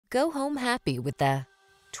Go home happy with the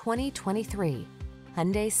 2023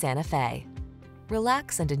 Hyundai Santa Fe.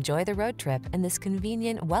 Relax and enjoy the road trip in this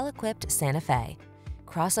convenient, well-equipped Santa Fe.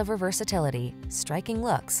 Crossover versatility, striking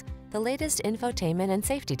looks, the latest infotainment and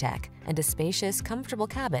safety tech, and a spacious, comfortable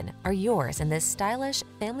cabin are yours in this stylish,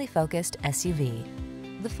 family-focused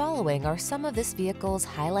SUV. The following are some of this vehicle's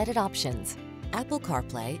highlighted options: Apple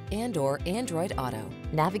CarPlay and/or Android Auto,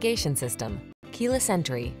 navigation system, keyless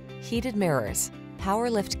entry, heated mirrors,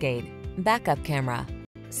 power liftgate, backup camera,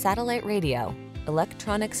 satellite radio,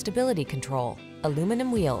 electronic stability control,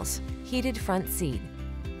 aluminum wheels, heated front seat.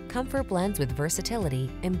 Comfort blends with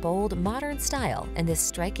versatility in bold, modern style in this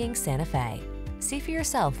striking Santa Fe. See for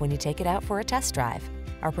yourself when you take it out for a test drive.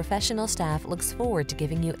 Our professional staff looks forward to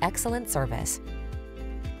giving you excellent service.